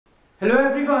Hello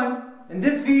everyone, in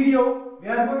this video we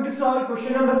are going to solve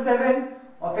question number 7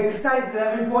 of exercise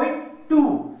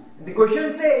 11.2. The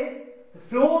question says the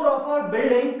floor of our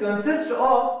building consists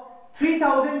of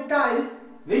 3000 tiles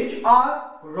which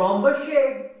are rhombus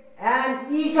shaped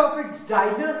and each of its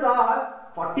diagonals are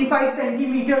 45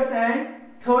 centimeters and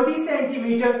 30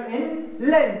 centimeters in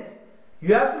length.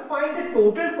 You have to find the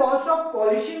total cost of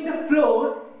polishing the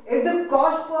floor if the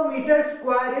cost per meter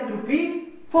square is rupees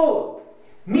 4.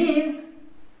 Means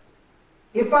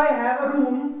if I have a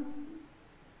room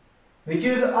which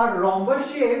is a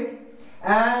rhombus shape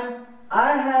and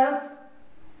I have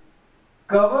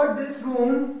covered this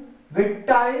room with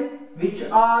tiles which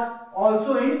are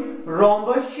also in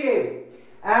rhombus shape,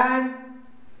 and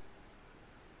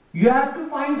you have to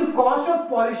find the cost of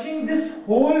polishing this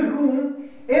whole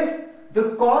room if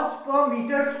the cost per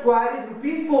meter square is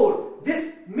rupees 4.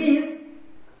 This means,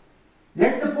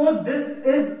 let's suppose this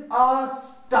is a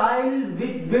tile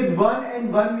with 1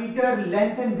 and 1 meter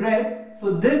length and breadth.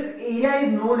 So this area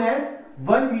is known as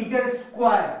 1 meter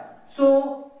square.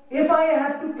 So if I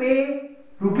have to pay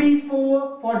rupees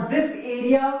 4 for this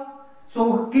area,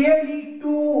 so clearly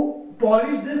to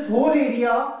polish this whole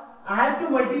area, I have to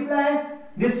multiply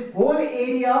this whole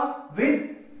area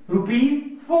with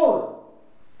rupees 4.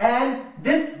 And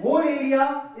this whole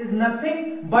area is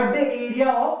nothing but the area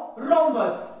of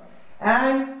rhombus.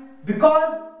 And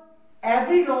because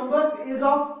every rhombus is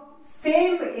of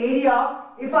same area,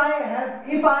 if I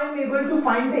am able to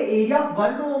find the area of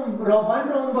one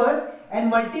rhombus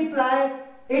and multiply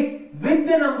it with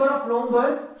the number of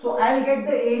rhombus, so I'll get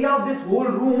the area of this whole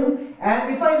room.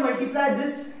 And if I multiply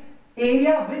this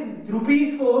area with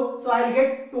rupees 4, so I'll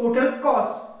get total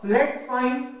cost. So let's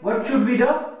find what should be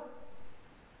the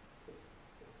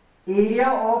area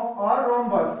of our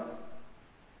rhombus.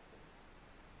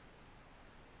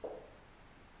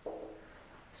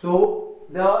 So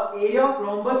the area of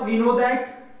rhombus, we know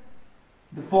that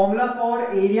the formula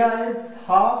for area is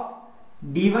half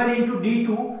d1 into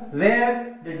d2,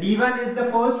 where the d1 is the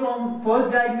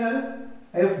first diagonal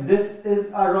if this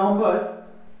is a rhombus,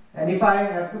 and if I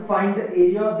have to find the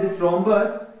area of this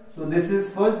rhombus, so this is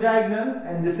first diagonal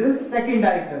and this is second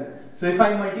diagonal. So if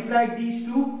I multiply these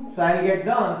two, so I'll get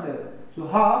the answer. So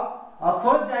half, our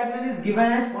first diagonal is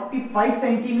given as 45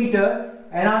 centimeter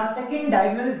and our second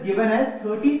diagonal is given as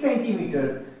 30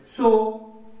 centimeters.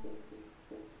 So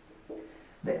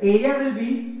the area will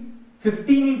be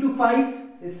 15 into 5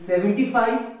 is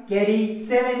 75, carry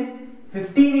 7,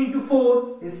 15 into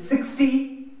 4 is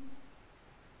 60,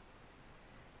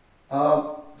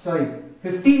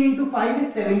 15 into 5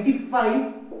 is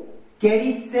 75,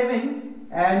 carry 7,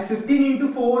 and 15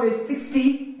 into 4 is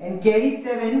 60 and carry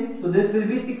 7, so this will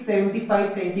be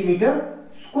 675 centimeter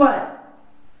square.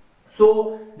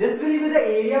 So this will be the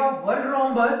area of one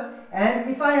rhombus, and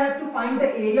if I have to find the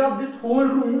area of this whole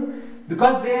room,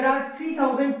 because there are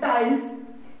 3000 tiles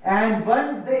and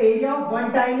the area of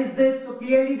one tile is this, so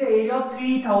clearly the area of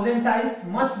 3000 tiles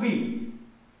must be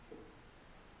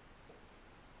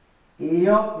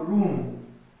area of room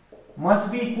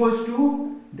must be equals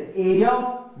to the area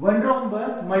of one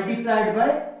rhombus multiplied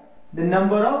by the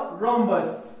number of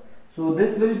rhombus. So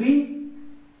this will be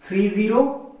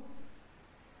 30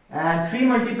 and 3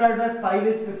 multiplied by 5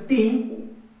 is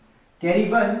 15, carry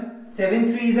 1,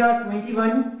 7 3s are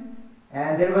 21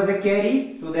 and there was a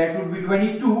carry, so that would be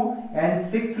 22, and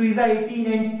 6 3s are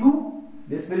 18 and 2,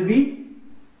 this will be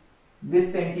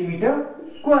this centimeter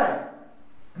square.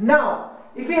 Now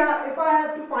if I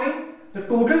have to find the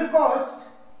total cost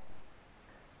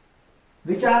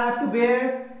which I have to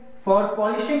bear for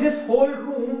polishing this whole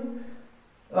room,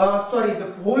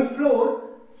 the whole floor,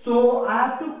 so I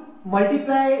have to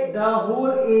multiply the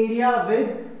whole area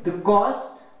with the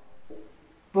cost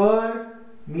per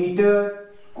meter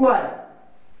square.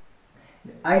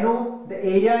 I know the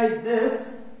area is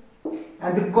this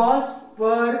and the cost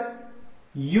per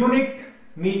unit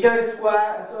meter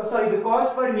square, the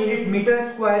cost per unit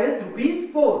meter square is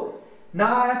rupees 4.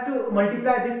 Now I have to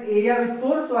multiply this area with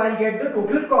 4, so I'll get the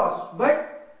total cost.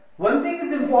 But one thing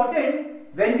is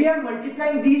important, when we are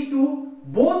multiplying these two,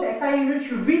 both SI units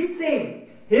should be same.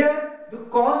 Here the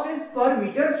cost is per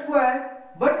meter square,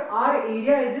 but our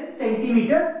area is in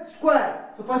centimeter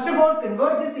square. So first of all,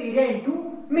 convert this area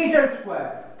into meter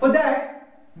square. For that,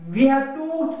 we have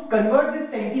to convert this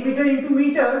centimeter into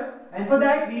meters, and for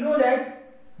that we know that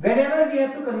whenever we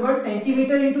have to convert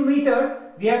centimeter into meters,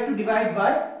 we have to divide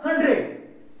by 100.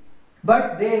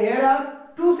 But here are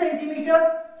 2 centimeters,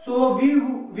 so we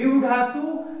would have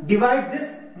to divide this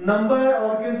number,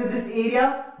 or you can say this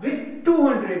area, with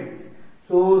 200s.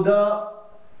 So the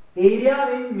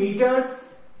area in meters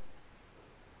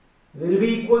will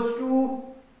be equals to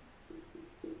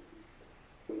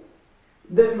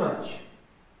this much.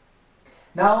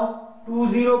 Now 2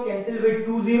 0 cancel with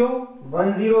 2 0,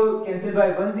 1 0 cancel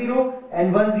by 1 0,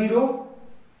 and 1 0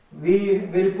 we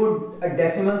will put a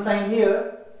decimal sign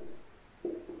here.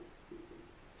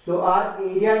 So our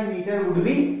area in meter would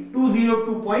be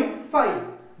 202.5.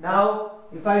 Now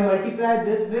if I multiply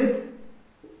this with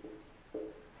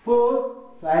 4,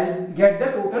 so I'll get the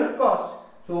total cost.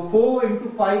 So 4 into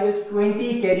 5 is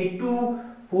 20, carry 2,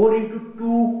 4 into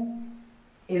 2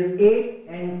 is 8,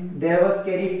 and there was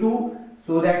carry 2,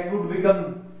 so that would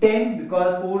become 10,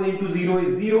 because 4 into 0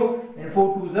 is 0 and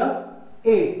 4 2s are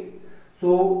 8.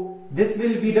 So this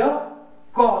will be the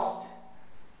cost.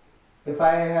 If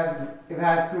I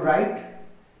have to write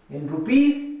in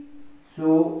rupees,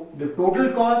 so the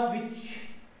total cost which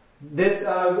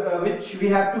we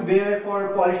have to bear for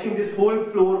polishing this whole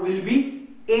floor will be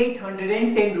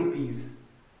 810 rupees.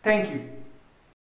 Thank you.